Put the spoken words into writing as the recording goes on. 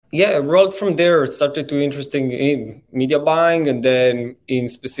Yeah, I rolled from there, started to interesting in media buying and then in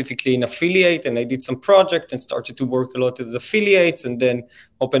specifically in affiliate. And I did some project and started to work a lot as affiliates and then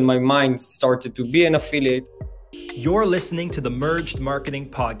opened my mind, started to be an affiliate. You're listening to the Merged Marketing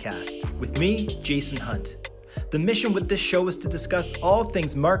Podcast with me, Jason Hunt. The mission with this show is to discuss all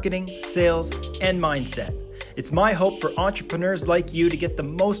things marketing, sales, and mindset. It's my hope for entrepreneurs like you to get the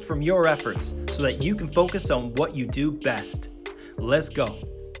most from your efforts so that you can focus on what you do best. Let's go.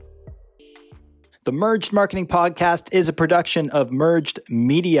 The Merged Marketing Podcast is a production of Merged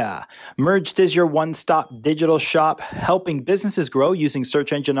Media. Merged is your one-stop digital shop helping businesses grow using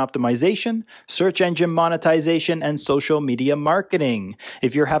search engine optimization, search engine monetization, and social media marketing.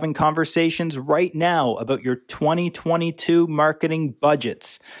 If you're having conversations right now about your 2022 marketing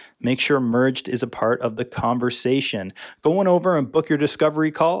budgets, make sure Merged is a part of the conversation. Go on over and book your discovery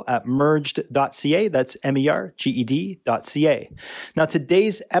call at merged.ca. That's merged.ca. Now,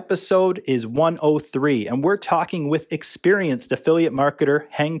 today's episode is 103, and we're talking with experienced affiliate marketer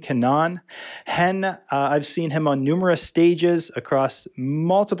Hen Kinan. Hen, I've seen him on numerous stages across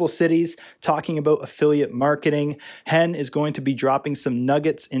multiple cities talking about affiliate marketing. Hen is going to be dropping some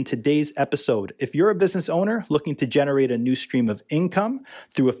nuggets in today's episode. If you're a business owner looking to generate a new stream of income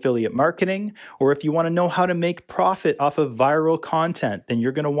through affiliate marketing, or if you want to know how to make profit off of viral content, then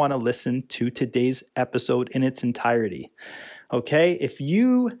you're going to want to listen to today's episode in its entirety. Okay, if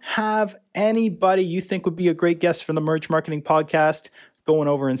you have anybody you think would be a great guest for the Merge Marketing Podcast, go on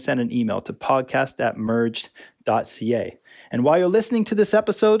over and send an email to podcast@merged.ca. And while you're listening to this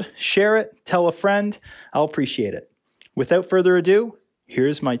episode, share it, tell a friend. I'll appreciate it. Without further ado,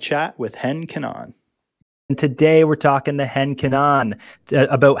 here's my chat with Hen Kinan. And today we're talking to Hen Kinan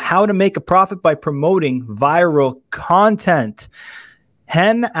about how to make a profit by promoting viral content.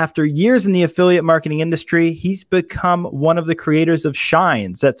 Hen, after years in the affiliate marketing industry, he's become one of the creators of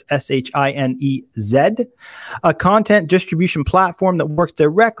Shines, that's Shinez, a content distribution platform that works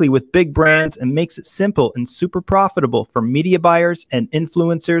directly with big brands and makes it simple and super profitable for media buyers and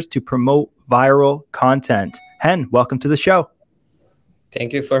influencers to promote viral content. Hen, welcome to the show.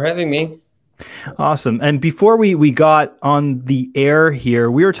 Thank you for having me. Awesome. And before we got on the air here,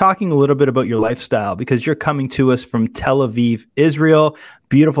 we were talking a little bit about your lifestyle because you're coming to us from Tel Aviv, Israel.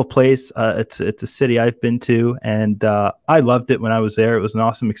 Beautiful place. It's a city I've been to, and I loved it when I was there. It was an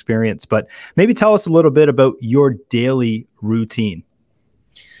awesome experience. But maybe tell us a little bit about your daily routine.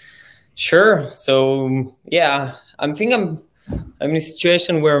 Sure. So, yeah, I'm in a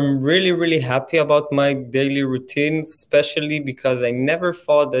situation where I'm really, really happy about my daily routine, especially because I never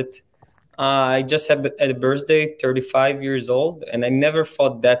thought that I just had a birthday, 35 years old, and I never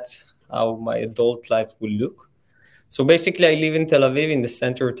thought that's how my adult life will look. So basically, I live in Tel Aviv, in the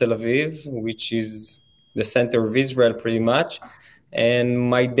center of Tel Aviv, which is the center of Israel pretty much.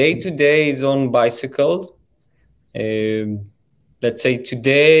 And my day-to-day is on bicycles. Let's say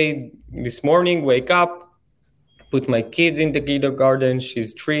this morning, wake up, put my kids in the kindergarten.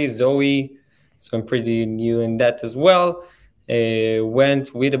 She's 3, Zoe, so I'm pretty new in that as well.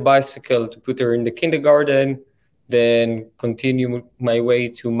 Went with a bicycle to put her in the kindergarten, then continue my way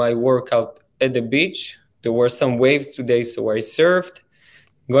to my workout at the beach. There were some waves today, so I surfed.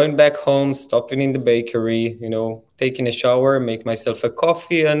 Going back home, stopping in the bakery, taking a shower, make myself a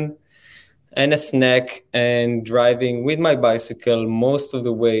coffee and a snack, and driving with my bicycle most of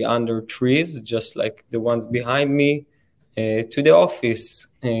the way under trees, just like the ones behind me, to the office.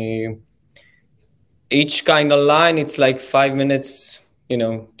 Each kind of line, it's like 5 minutes,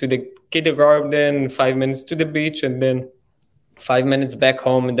 to the kindergarten, 5 minutes to the beach, and then 5 minutes back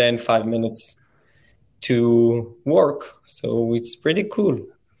home, and then 5 minutes to work. So it's pretty cool.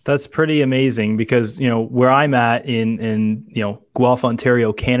 That's pretty amazing because, where I'm at in Guelph,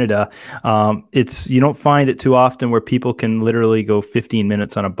 Ontario, Canada, you don't find it too often where people can literally go 15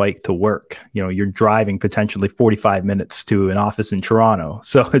 minutes on a bike to work. You're driving potentially 45 minutes to an office in Toronto.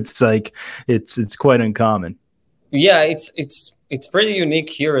 So it's like, it's quite uncommon. Yeah, it's pretty unique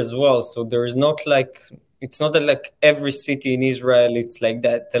here as well. So there is it's not that like every city in Israel, it's like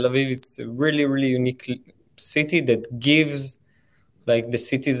that. Tel Aviv is a really, really unique city that gives like the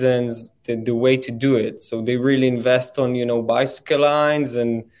citizens the way to do it. So they really invest on, bicycle lines,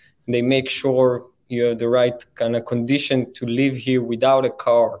 and they make sure you have the right kind of condition to live here without a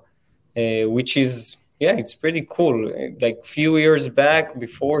car, which is, it's pretty cool. Like few years back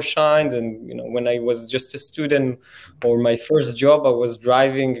before Shines and, when I was just a student or my first job, I was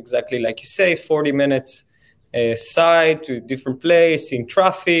driving exactly like you say, 40 minutes side to a different place in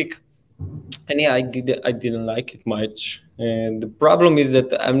traffic. And I didn't like it much. And the problem is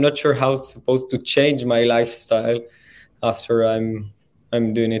that I'm not sure how it's supposed to change my lifestyle after I'm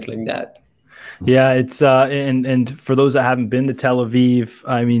I'm doing it like that. Yeah, it's and for those that haven't been to Tel Aviv,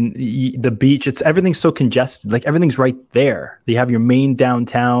 I mean, the beach, it's everything's so congested. Like everything's right there. You have your main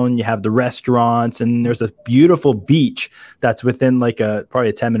downtown, you have the restaurants, and there's a beautiful beach that's within like probably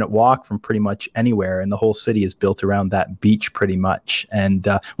a 10-minute walk from pretty much anywhere, and the whole city is built around that beach pretty much. And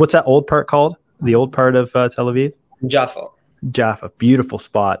what's that old part called? The old part of Tel Aviv? Jaffa. Jaffa, beautiful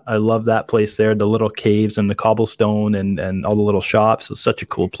spot. I love that place there, the little caves and the cobblestone and all the little shops. It's such a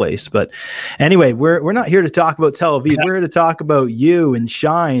cool place. But anyway, we're not here to talk about Tel Aviv. We're here to talk about you and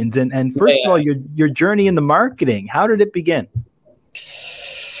Shines. And first of all, your journey in the marketing. How did it begin?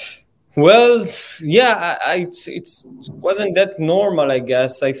 Well, yeah, it wasn't that normal, I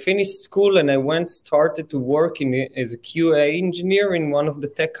guess. I finished school and I started to work as a QA engineer in one of the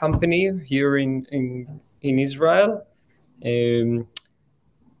tech company here in Israel. And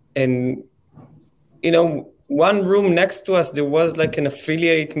one room next to us, there was like an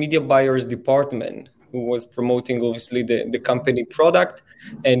affiliate media buyers department who was promoting obviously the company product.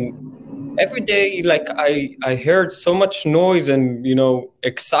 And every day, like I heard so much noise and,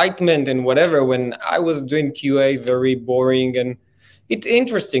 excitement and whatever when I was doing QA, very boring and it's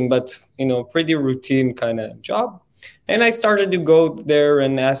interesting, but, pretty routine kind of job. And I started to go there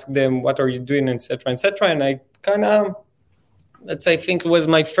and ask them, what are you doing, et cetera, et cetera. And I kind of, I think it was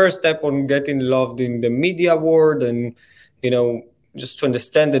my first step on getting involved in the media world and, just to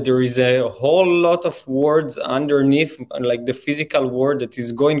understand that there is a whole lot of words underneath, like the physical world that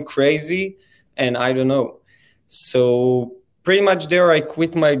is going crazy. And I don't know. So pretty much there, I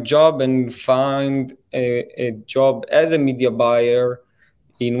quit my job and found a job as a media buyer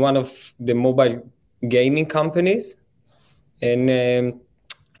in one of the mobile gaming companies. And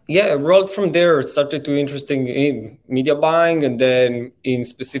I rolled from there, started to interesting in media buying and then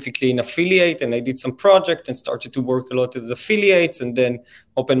specifically in affiliate. And I did some project and started to work a lot as affiliates and then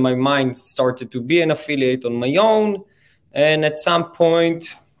opened my mind, started to be an affiliate on my own. And at some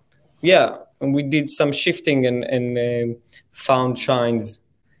point, we did some shifting and found Shines.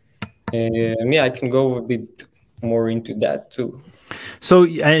 And I can go a bit more into that too. So,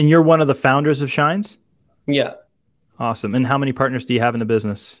 and you're one of the founders of Shines? Yeah. Awesome. And how many partners do you have in the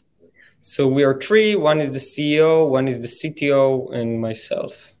business? So we are 3. One is the CEO, one is the CTO, and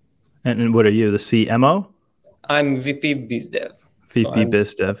myself. And what are you, the CMO? I'm VP BizDev. VP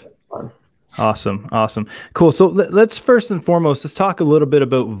BizDev. Awesome. Cool. So let's first and foremost, let's talk a little bit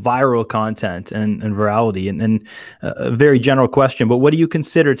about viral content and virality and a very general question, but what do you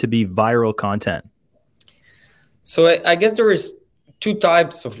consider to be viral content? So I guess there is 2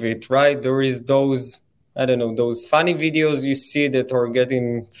 types of it, right? There is those funny videos you see that are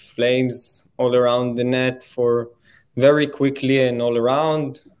getting flames all around the net for very quickly and all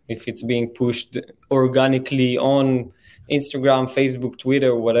around, if it's being pushed organically on Instagram, Facebook,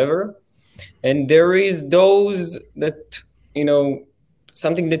 Twitter, whatever. And there is those that,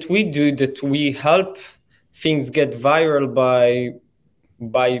 something that we do, that we help things get viral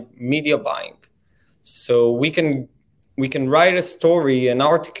by media buying. So we can write a story, an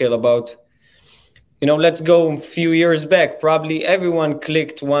article about, let's go a few years back. Probably everyone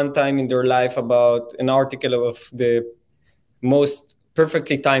clicked one time in their life about an article of the most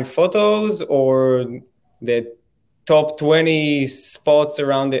perfectly timed photos or the top 20 spots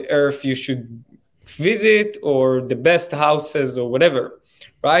around the earth you should visit or the best houses or whatever,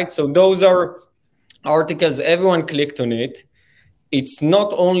 right? So those are articles, everyone clicked on it. It's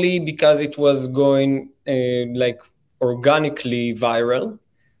not only because it was going organically viral,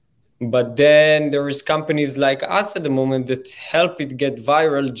 but then there is companies like us at the moment that help it get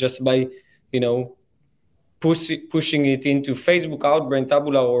viral just by, pushing it into Facebook, Outbrain,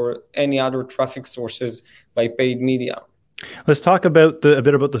 Taboola, or any other traffic sources by paid media. Let's talk about a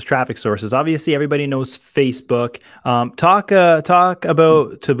bit about those traffic sources. Obviously, everybody knows Facebook. Talk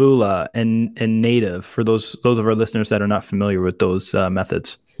about Taboola and Native for those of our listeners that are not familiar with those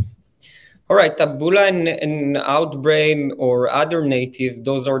methods. All right, Taboola and Outbrain or other native,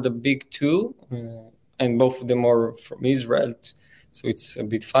 those are the big 2, and both of them are from Israel, so it's a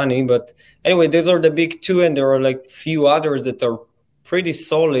bit funny. But anyway, those are the big 2, and there are like few others that are pretty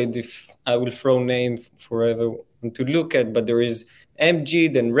solid. If I will throw names for everyone to look at, but there is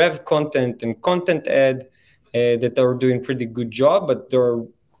MG, then Rev Content and Content Ad that are doing pretty good job, but they're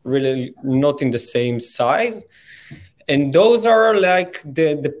really not in the same size. And those are like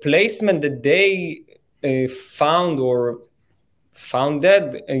the placement that they founded.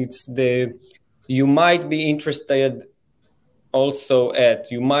 It's you might be interested also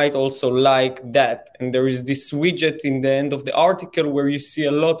at, you might also like that. And there is this widget in the end of the article where you see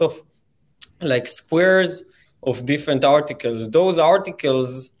a lot of like squares of different articles. Those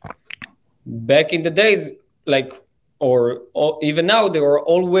articles back in the days, like, or even now, they are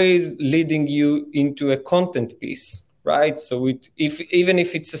always leading you into a content piece, right? So even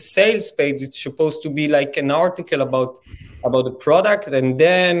if it's a sales page, it's supposed to be like an article about the product, and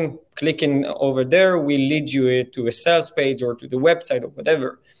then clicking over there will lead you to a sales page or to the website or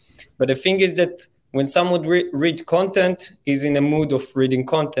whatever. But the thing is that when someone read content, is in a mood of reading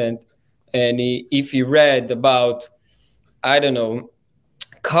content, and if he read about, I don't know,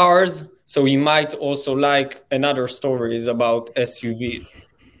 cars, so he might also like another stories about SUVs,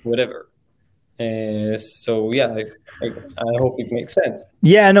 whatever. So yeah, I hope it makes sense.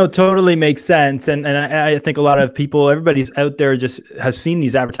 Yeah, no, totally makes sense. And I think a lot of people, everybody's out there just has seen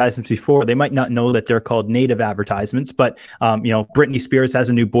these advertisements before. They might not know that they're called native advertisements, but Britney Spears has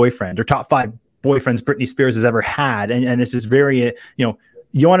a new boyfriend, or top 5 boyfriends Britney Spears has ever had. And it's just very,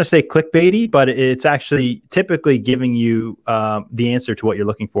 you want to say clickbaity, but it's actually typically giving you the answer to what you're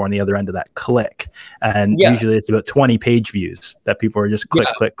looking for on the other end of that click. And usually it's about 20 page views that people are just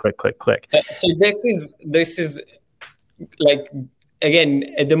click. So this is like, again,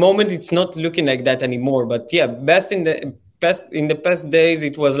 at the moment it's not looking like that anymore. But yeah, in the past days,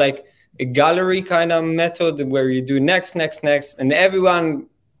 it was like a gallery kind of method where you do next, and everyone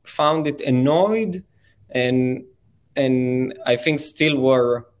found it annoyed, and I think still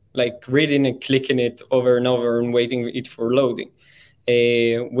were like reading and clicking it over and over and waiting it for loading.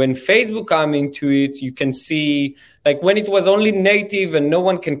 When Facebook came into it, you can see, like, when it was only native and no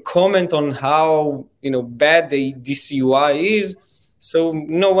one can comment on how bad this UI is, so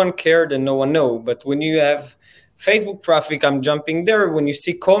no one cared and no one know. But when you have Facebook traffic, I'm jumping there. When you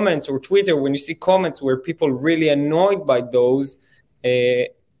see comments, or Twitter, when you see comments where people really annoyed by those,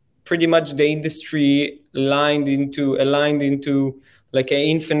 pretty much the industry aligned into like an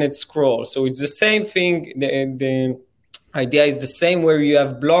infinite scroll. So it's the same thing. The idea is the same, where you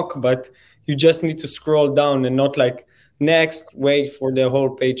have block, but you just need to scroll down and not like next, wait for the whole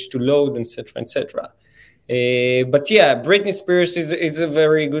page to load, etc., etc. But yeah, Britney Spears is a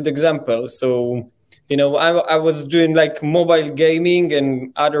very good example. So I was doing like mobile gaming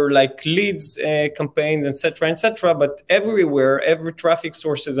and other like leads campaigns, etc., etc. But everywhere, every traffic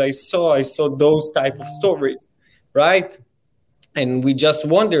sources I saw those type of stories, right? And we just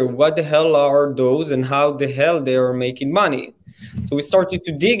wonder what the hell are those and how the hell they are making money. So we started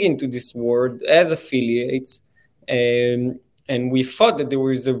to dig into this world as affiliates, and we thought that there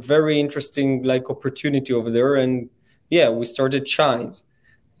was a very interesting like opportunity over there. And yeah, we started Shines.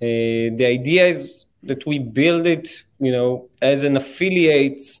 The idea is that we build it, as an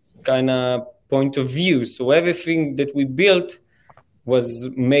affiliate kind of point of view. So everything that we built was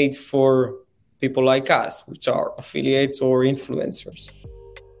made for people like us, which are affiliates or influencers.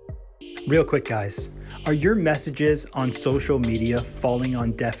 Real quick, guys. Are your messages on social media falling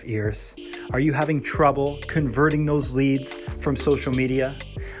on deaf ears? Are you having trouble converting those leads from social media?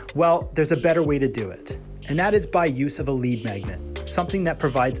 Well, there's a better way to do it, and that is by use of a lead magnet, something that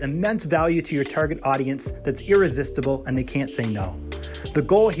provides immense value to your target audience that's irresistible and they can't say no. The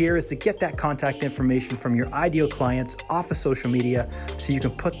goal here is to get that contact information from your ideal clients off of social media so you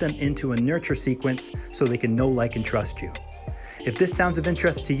can put them into a nurture sequence so they can know, like, and trust you. If this sounds of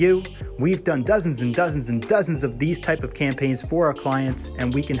interest to you, we've done dozens and dozens and dozens of these type of campaigns for our clients,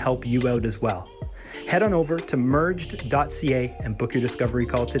 and we can help you out as well. Head on over to merged.ca and book your discovery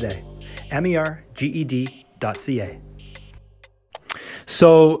call today. merged.ca.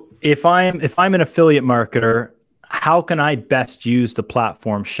 So if I'm an affiliate marketer, how can I best use the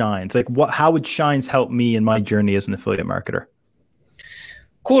platform Shines? Like, how would Shines help me in my journey as an affiliate marketer?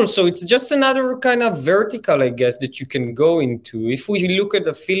 Cool. So it's just another kind of vertical, I guess, that you can go into. If we look at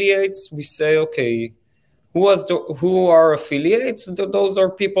affiliates, we say, okay, who are affiliates? Those are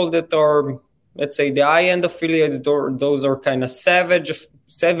people that are, let's say, the high-end affiliates. Those are kind of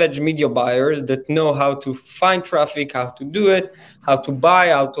savage media buyers that know how to find traffic, how to do it, how to buy,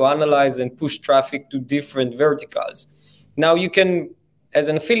 how to analyze and push traffic to different verticals. Now you can, as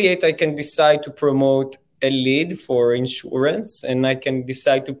an affiliate, I can decide to promote a lead for insurance, and I can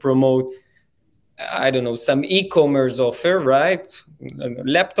decide to promote, I don't know, some e-commerce offer, right? A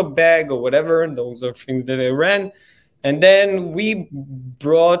laptop bag or whatever. Those are things that I ran. And then we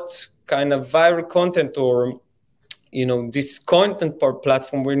brought kind of viral content, or this content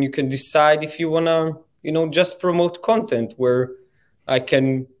platform where you can decide if you want to, just promote content, where I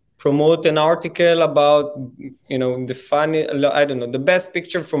can promote an article about, the funny, I don't know, the best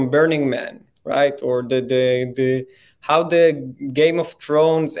picture from Burning Man, right? Or the how the Game of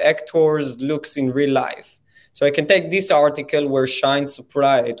Thrones actors looks in real life. So I can take this article where Shine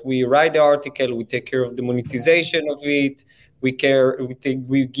supply it. We write the article, we take care of the monetization of it. We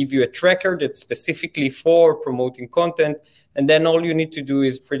give you a tracker that's specifically for promoting content. And then all you need to do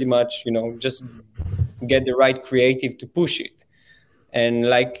is pretty much, just get the right creative to push it. And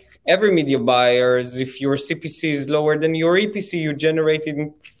like every media buyers, if your CPC is lower than your EPC you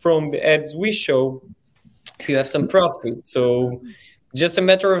generated from the ads we show, you have some profit. So just a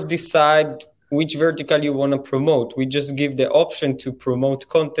matter of decide which vertical you want to promote. We just give the option to promote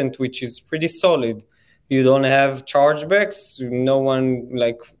content which is pretty solid. You don't have chargebacks. No one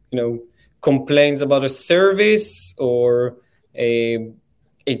complains about a service or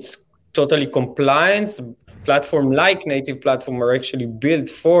it's totally compliance. Platform like native platform are actually built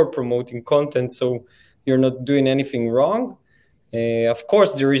for promoting content, so you're not doing anything wrong. Of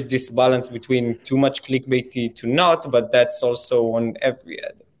course, there is this balance between too much clickbaity to not, but that's also on every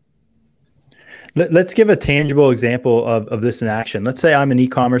ad. Let's give a tangible example of this in action. Let's say I'm an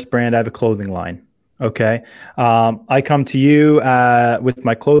e-commerce brand. I have a clothing line. Okay. I come to you with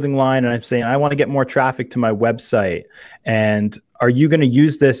my clothing line and I'm saying, I want to get more traffic to my website. And are you going to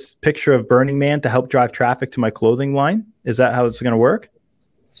use this picture of Burning Man to help drive traffic to my clothing line? Is that how it's going to work?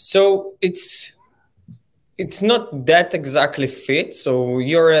 So it's not that exactly fit. So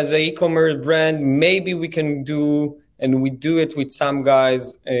you're as an e-commerce brand, maybe we can do, and we do it with some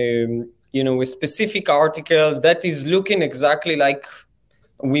guys, with specific articles that is looking exactly like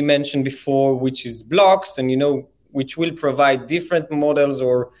we mentioned before, which is blocks, and which will provide different models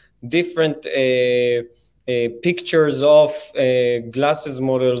or different pictures of glasses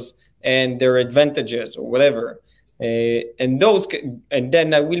models and their advantages or whatever. And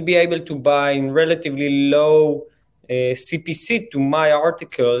then I will be able to buy in relatively low CPC to my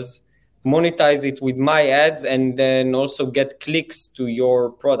articles, monetize it with my ads, and then also get clicks to your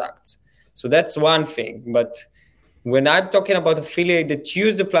products. So that's one thing. But when I'm talking about affiliate that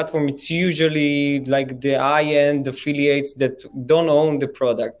use the platform, it's usually like the high-end affiliates that don't own the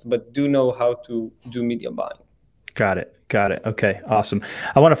product, but do know how to do media buying. Got it. Okay, awesome.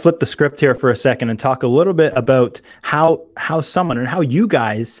 I want to flip the script here for a second and talk a little bit about how someone and how you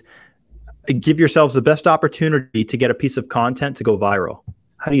guys give yourselves the best opportunity to get a piece of content to go viral.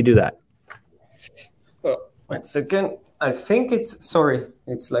 How do you do that? Once again, I think it's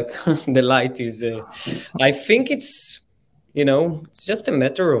like the light is, I think it's just a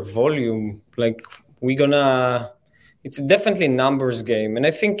matter of volume. Like it's definitely a numbers game. And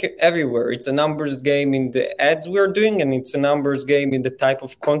I think everywhere it's a numbers game in the ads we're doing, and it's a numbers game in the type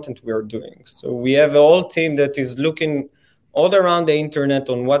of content we're doing. So we have a whole team that is looking all around the internet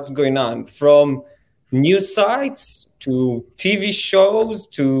on what's going on, from news sites to TV shows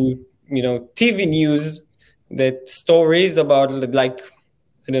to, TV news, that stories about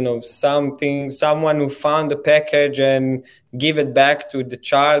someone who found a package and give it back to the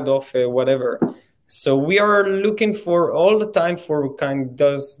child of whatever. So we are looking for all the time for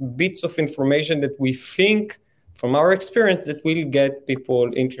those bits of information that we think from our experience that will get people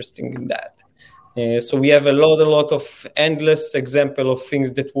interested in that. So we have a lot of endless example of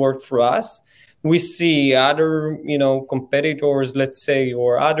things that work for us. We see other, competitors, let's say,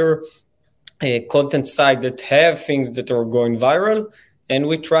 or other content site that have things that are going viral, and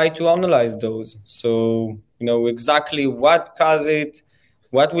we try to analyze those. So, exactly what causes it,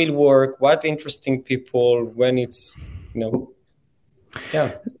 what will work, what interesting people, when it's,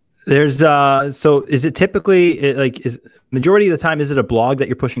 yeah. There's so is it typically is majority of the time, is it a blog that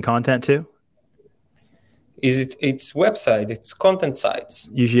you're pushing content to? It's website, it's content sites.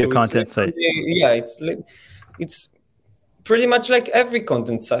 Usually a content site. Yeah, it's pretty much like every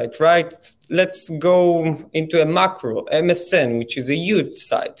content site, right? Let's go into a macro, MSN, which is a huge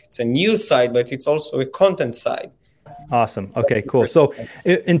site. It's a news site, but it's also a content site. Awesome. Okay, cool. So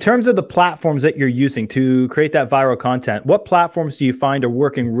in terms of the platforms that you're using to create that viral content, what platforms do you find are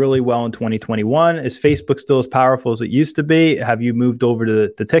working really well in 2021? Is Facebook still as powerful as it used to be? Have you moved over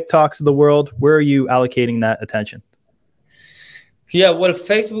to the TikToks of the world? Where are you allocating that attention? Yeah, well,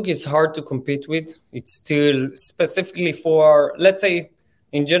 Facebook is hard to compete with. It's still specifically for, let's say,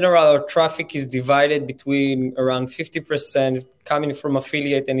 in general, our traffic is divided between around 50% coming from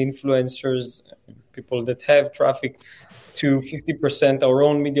affiliate and influencers, people that have traffic, to 50% our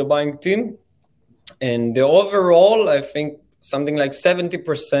own media buying team. And the overall, I think something like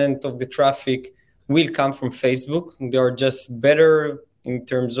 70% of the traffic will come from Facebook. They are just better in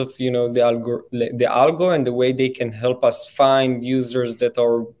terms of, the algo and the way they can help us find users that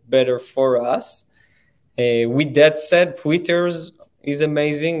are better for us. With that said, Twitter's is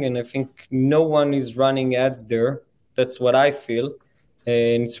amazing, and I think no one is running ads there. That's what I feel,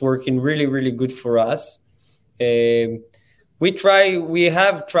 and it's working really, really good for us. We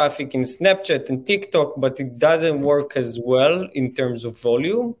have traffic in Snapchat and TikTok, but it doesn't work as well in terms of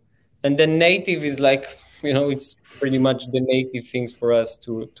volume. And then native is like, it's pretty much the native things for us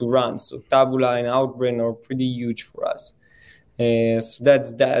to run. So Tabula and Outbrain are pretty huge for us. So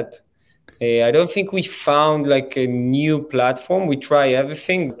that's that. I don't think we found like a new platform. We try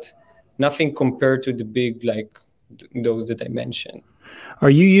everything, but nothing compared to the big, like those that I mentioned. Are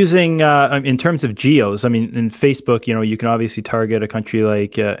you using, in terms of geos? I mean, in Facebook, you can obviously target a country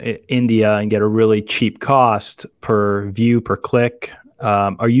like India and get a really cheap cost per view, per click.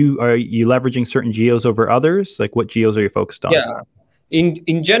 Are you leveraging certain geos over others? Like, what geos are you focused on? Yeah.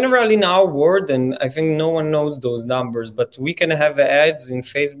 In general, in our world, and I think no one knows those numbers, but we can have ads in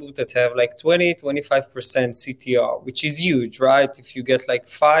Facebook that have like 20-25% CTR, which is huge, right? If you get like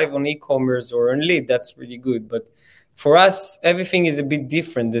 5 on e-commerce or on lead, that's really good. But for us, everything is a bit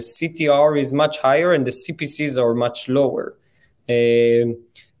different. The CTR is much higher and the CPCs are much lower. And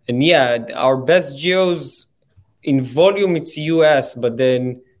yeah, our best geos in volume, it's US, but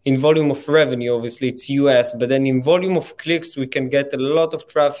then in volume of revenue, obviously it's US, but then in volume of clicks, we can get a lot of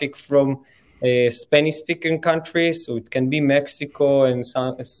traffic from Spanish-speaking countries. So it can be Mexico and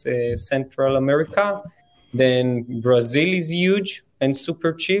Central America. Then Brazil is huge and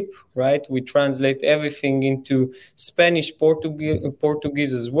super cheap, right? We translate everything into Spanish,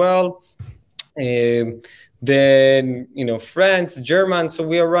 Portuguese as well. Then, France, German. So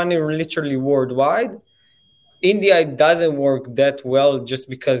we are running literally worldwide. India, it doesn't work that well just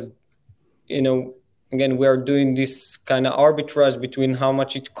because, again, we are doing this kind of arbitrage between how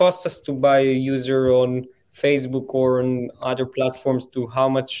much it costs us to buy a user on Facebook or on other platforms to how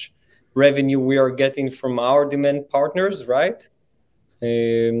much revenue we are getting from our demand partners, right?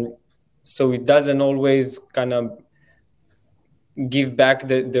 So it doesn't always kind of give back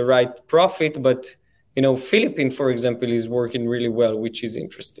the right profit. But, Philippines, for example, is working really well, which is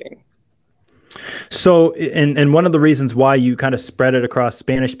interesting. So, and one of the reasons why you kind of spread it across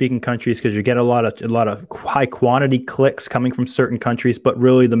Spanish-speaking countries, because you get a lot of high quantity clicks coming from certain countries, but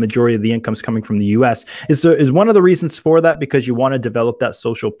really the majority of the income's coming from the US. Is one of the reasons for that because you want to develop that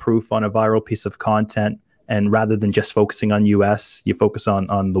social proof on a viral piece of content, and rather than just focusing on US, you focus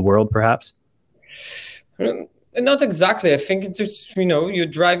on the world, perhaps? Not exactly. I think it's just, you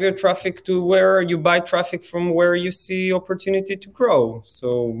drive your traffic to where you buy traffic from, where you see opportunity to grow.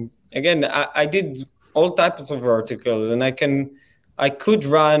 So again, I did all types of articles, and I could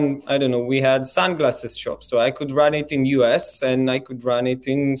run, I don't know, we had sunglasses shops. So I could run it in US and I could run it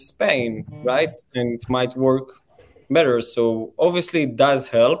in Spain, right? And it might work better. So obviously it does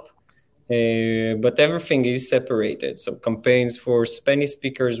help. But everything is separated. So campaigns for Spanish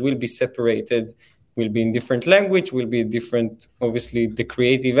speakers will be separated, will be in different language, will be different, obviously the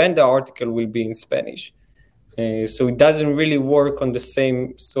creative and the article will be in Spanish. So it doesn't really work on the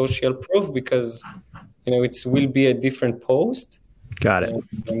same social proof because, it will be a different post. Got it.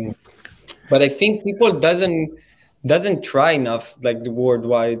 But I think people doesn't try enough, like the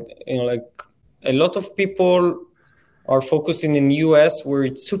worldwide, like a lot of people are focusing in US where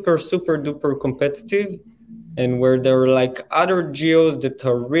it's super, super duper competitive and where there are like other geos that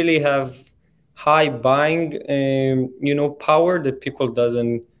are really have high buying, power that people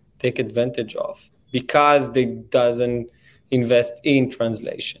doesn't take advantage of because they doesn't invest in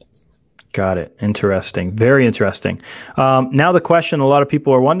translations. Got it. Interesting. Very interesting. Now the question a lot of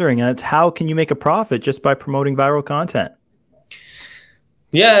people are wondering, and it's how can you make a profit just by promoting viral content?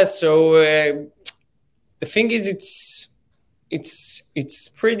 Yeah. So the thing is, it's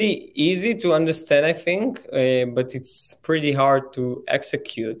pretty easy to understand, I think, but it's pretty hard to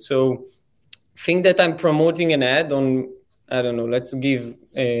execute. So think that I'm promoting an ad on, I don't know, let's give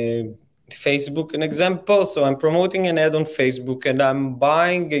Facebook an example. So I'm promoting an ad on Facebook and I'm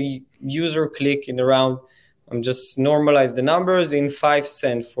buying a user click in around, I'm just normalize the numbers in 5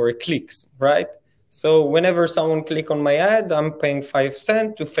 cents for a clicks, right? So whenever someone click on my ad, I'm paying 5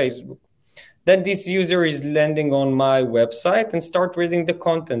 cents to Facebook. Then this user is landing on my website and start reading the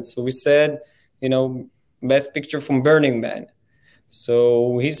content. So we said, best picture from Burning Man.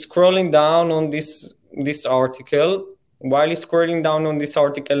 So he's scrolling down on this article. While he's scrolling down on this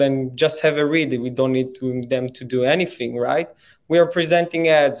article and just have a read, we don't need them to do anything, right? We are presenting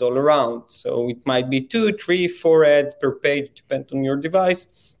ads all around. So it might be 2, 3, 4 ads per page, depending on your device.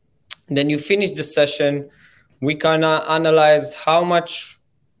 And then you finish the session. We kind of analyze how much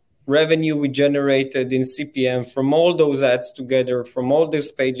revenue we generated in CPM from all those ads together, from all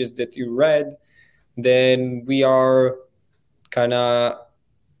those pages that you read. Then we are kind of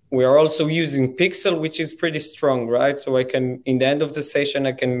we are also using Pixel, which is pretty strong, right? So I can, in the end of the session,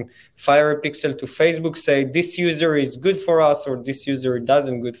 I can fire a pixel to Facebook, say this user is good for us, or this user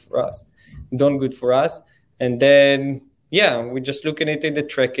don't good for us. And then, we just look at it in the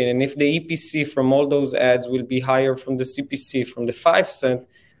tracking. And if the EPC from all those ads will be higher from the CPC, from the 5 cent,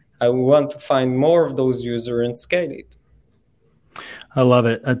 I want to find more of those users and scale it. I love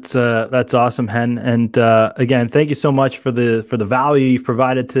it. That's awesome, Hen. And again, thank you so much for the value you've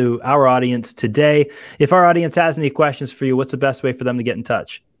provided to our audience today. If our audience has any questions for you, what's the best way for them to get in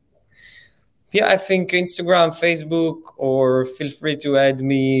touch? Yeah, I think Instagram, Facebook, or feel free to add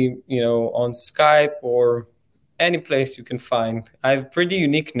me, on Skype or any place you can find. I have pretty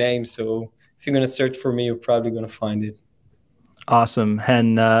unique name, so if you're going to search for me, you're probably going to find it. Awesome.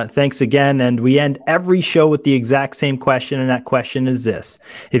 Hen, thanks again. And we end every show with the exact same question. And that question is this: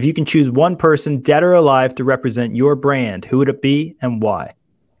 if you can choose one person, dead or alive, to represent your brand, who would it be and why?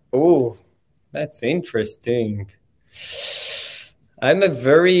 Oh, that's interesting. I'm a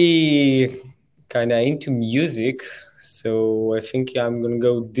very kind of into music, so I think I'm going to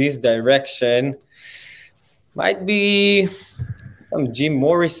go this direction. Might be some Jim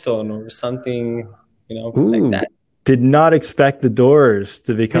Morrison or something, like that. Did not expect the Doors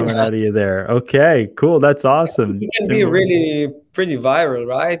to be coming out of you there. Okay, cool. That's awesome. It can be really pretty viral,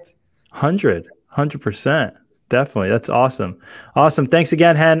 right? 100%. Definitely. That's awesome. Awesome. Thanks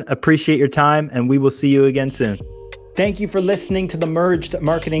again, Hen. Appreciate your time, and we will see you again soon. Thank you for listening to the Merged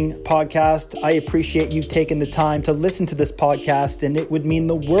Marketing Podcast. I appreciate you taking the time to listen to this podcast, and it would mean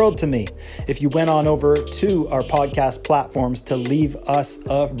the world to me if you went on over to our podcast platforms to leave us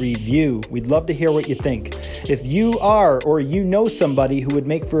a review. We'd love to hear what you think. If you are or you know somebody who would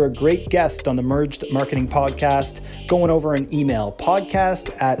make for a great guest on the Merged Marketing Podcast, go on over and email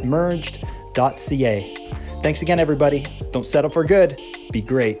podcast@merged.ca. Thanks again, everybody. Don't settle for good. Be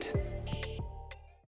great.